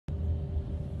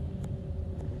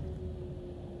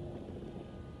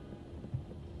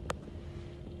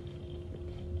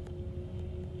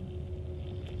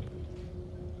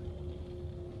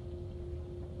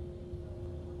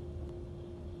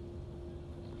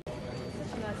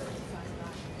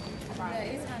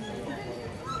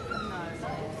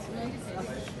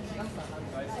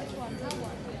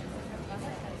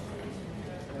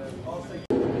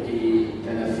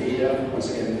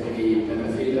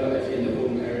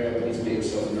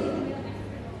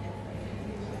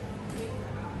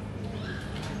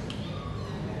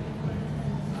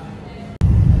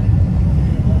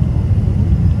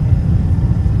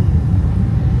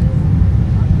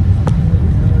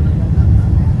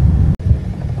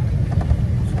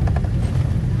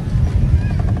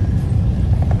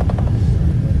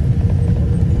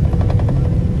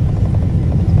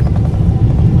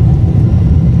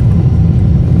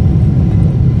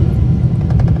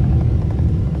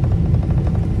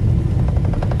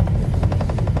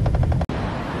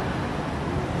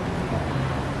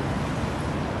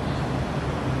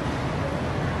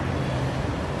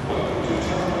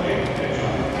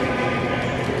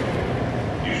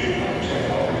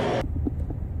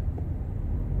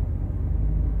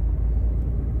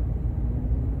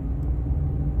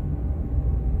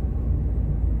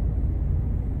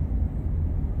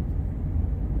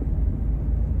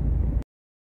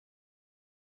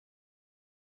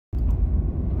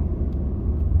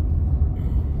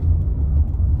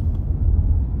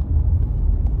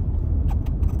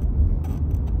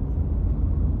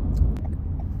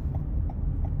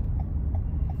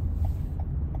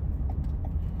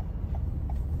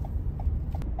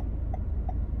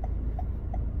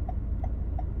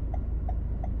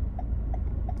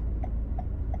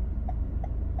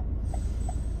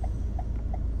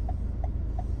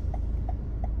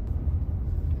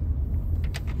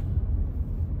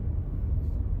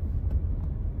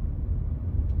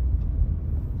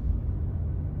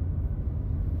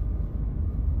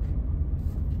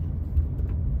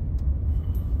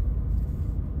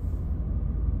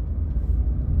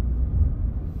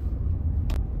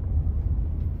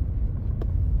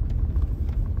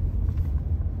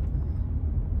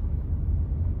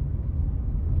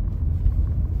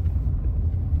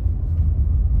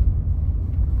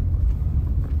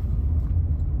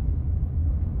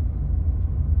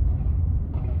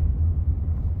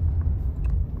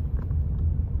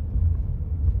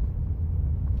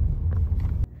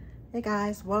Hey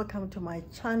guys, welcome to my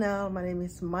channel. My name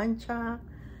is Mancha.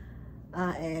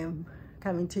 I am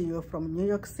coming to you from New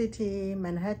York City,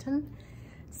 Manhattan.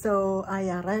 So I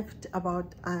arrived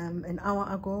about an hour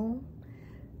ago.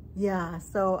 Yeah,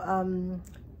 so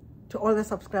to all the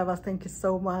subscribers, thank you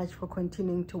so much for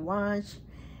continuing to watch.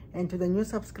 And to the new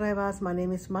subscribers, my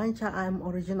name is Mancha. I'm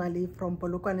originally from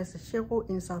Polokwane Seshego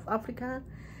in South Africa.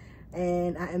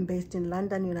 And I am based in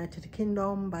London, United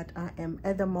Kingdom, but I am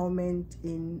at the moment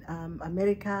in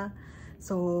America.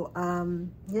 So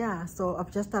yeah, so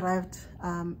I've just arrived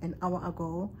an hour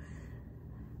ago.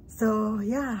 So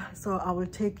yeah, so I will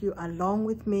take you along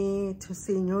with me to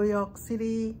see New York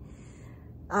City.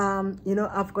 You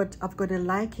know, I've got a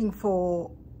liking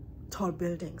for tall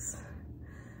buildings.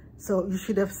 So you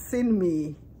should have seen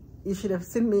me. You should have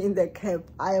seen me in the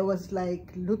cab. I was like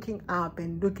looking up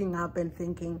and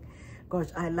thinking, gosh,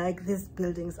 I like these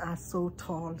buildings are so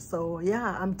tall. So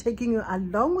yeah, I'm taking you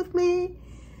along with me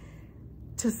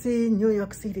to see New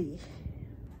York City.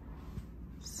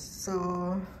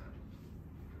 So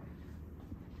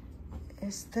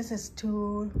this is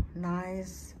two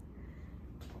nice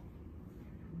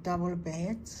double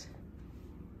beds.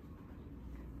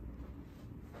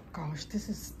 Gosh, this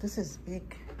is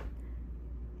big.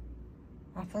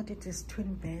 I thought it is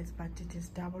twin beds, but it is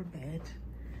double bed.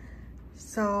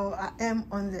 So I am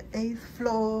on the 8th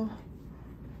floor.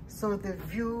 So the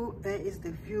view, there is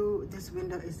the view. This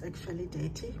window is actually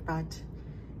dirty, but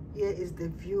here is the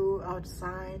view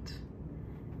outside.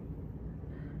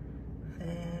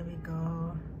 There we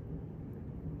go.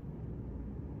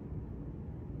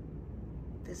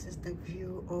 This is the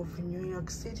view of New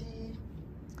York City.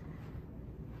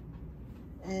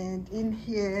 And in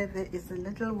here there is a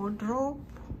little wardrobe.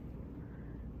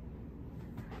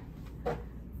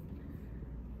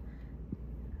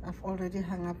 I've already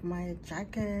hung up my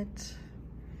jacket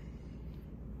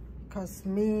because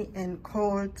me and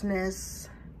coldness.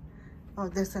 Oh,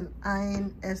 there's an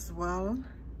iron as well.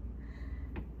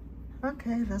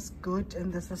 Okay, that's good.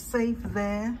 And there's a safe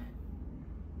there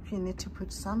if you need to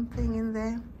put something in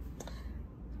there.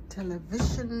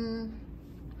 Television,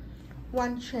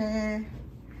 one chair.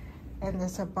 And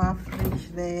there's a bar fridge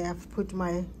there. I've put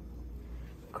my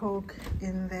Coke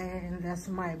in there, and there's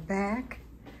my bag.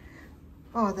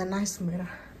 Oh, the nice mirror.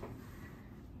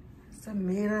 There's a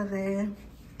mirror there.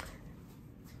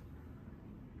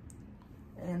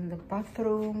 And the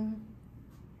bathroom.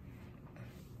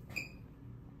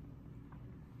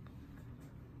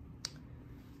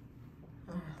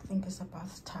 I think it's a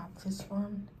bathtub, this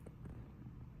one.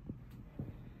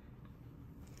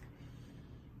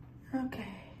 Okay.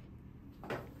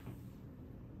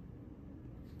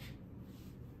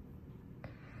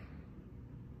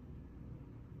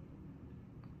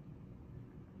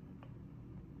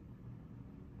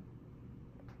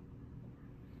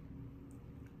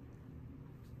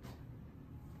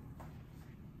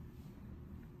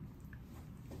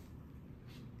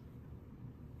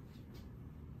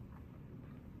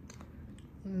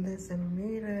 And there's a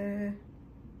mirror.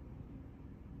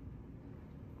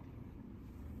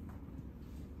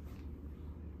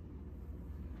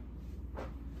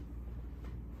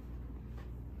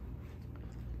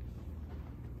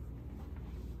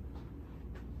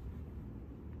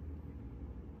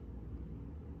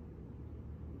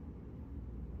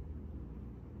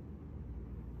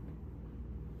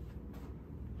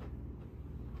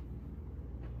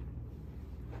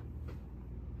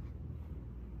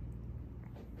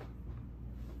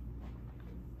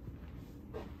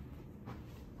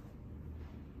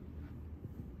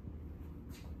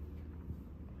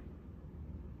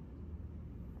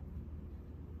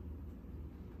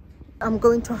 I'm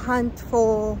going to hunt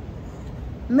for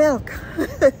milk.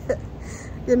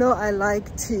 You know, I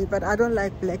like tea, but I don't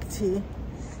like black tea.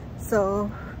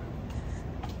 So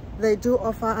they do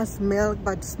offer us milk,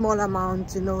 but small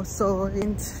amounts, you know. So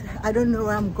I don't know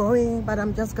where I'm going, but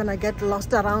I'm just gonna get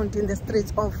lost around in the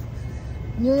streets of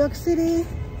New York City.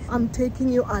 I'm taking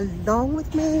you along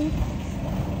with me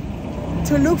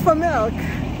to look for milk.